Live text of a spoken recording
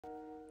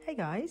Hey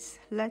guys,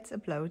 let's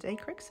upload a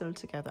Cryxel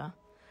together.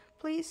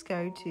 Please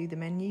go to the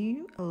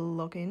menu,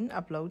 login,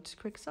 upload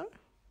Cryxel.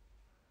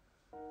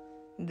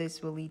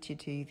 This will lead you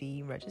to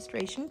the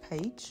registration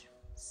page.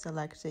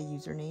 Select a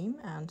username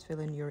and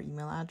fill in your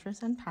email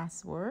address and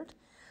password.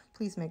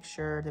 Please make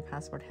sure the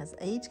password has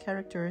 8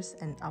 characters,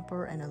 an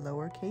upper and a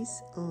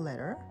lowercase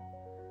letter.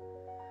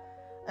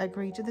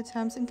 Agree to the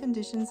terms and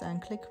conditions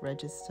and click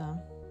register.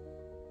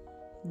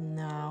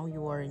 Now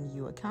you are in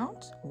your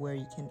account where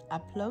you can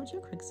upload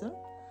your Cryxel.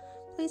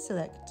 Please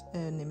select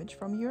an image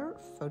from your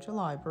photo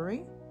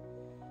library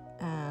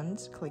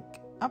and click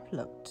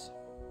upload.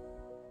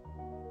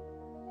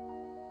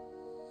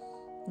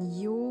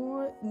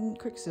 Your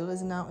Cryxel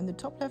is now in the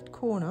top left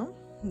corner.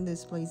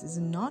 This place is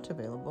not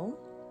available,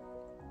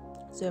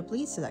 so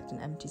please select an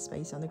empty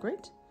space on the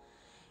grid.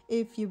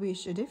 If you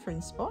wish a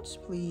different spot,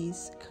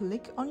 please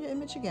click on your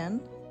image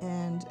again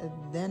and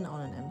then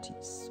on an empty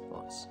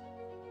spot.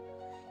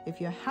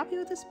 If you're happy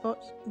with the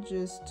spot,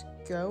 just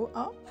go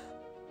up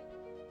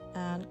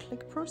and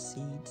click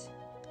proceed.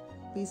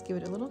 Please give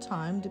it a little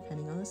time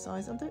depending on the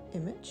size of the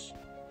image.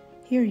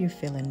 Here you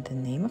fill in the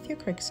name of your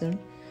Cryxel,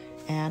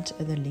 add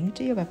the link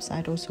to your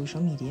website or social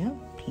media.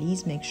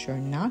 Please make sure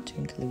not to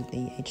include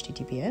the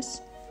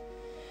HTTPS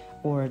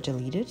or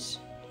delete it.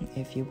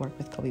 If you work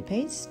with copy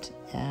paste,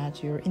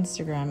 add your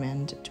Instagram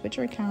and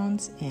Twitter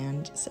accounts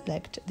and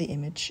select the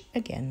image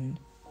again.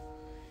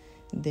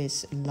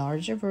 This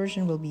larger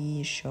version will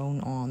be shown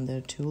on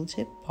the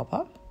tooltip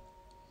pop-up.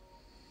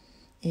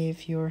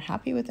 If you're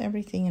happy with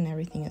everything and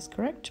everything is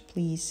correct,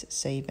 please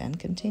save and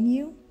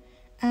continue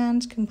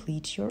and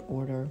complete your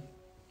order.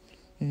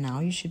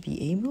 Now you should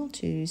be able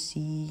to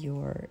see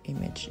your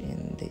image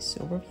in this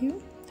overview.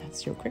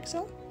 That's your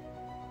Cryxel,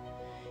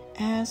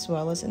 as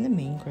well as in the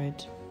main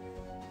grid.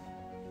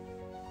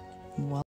 Well,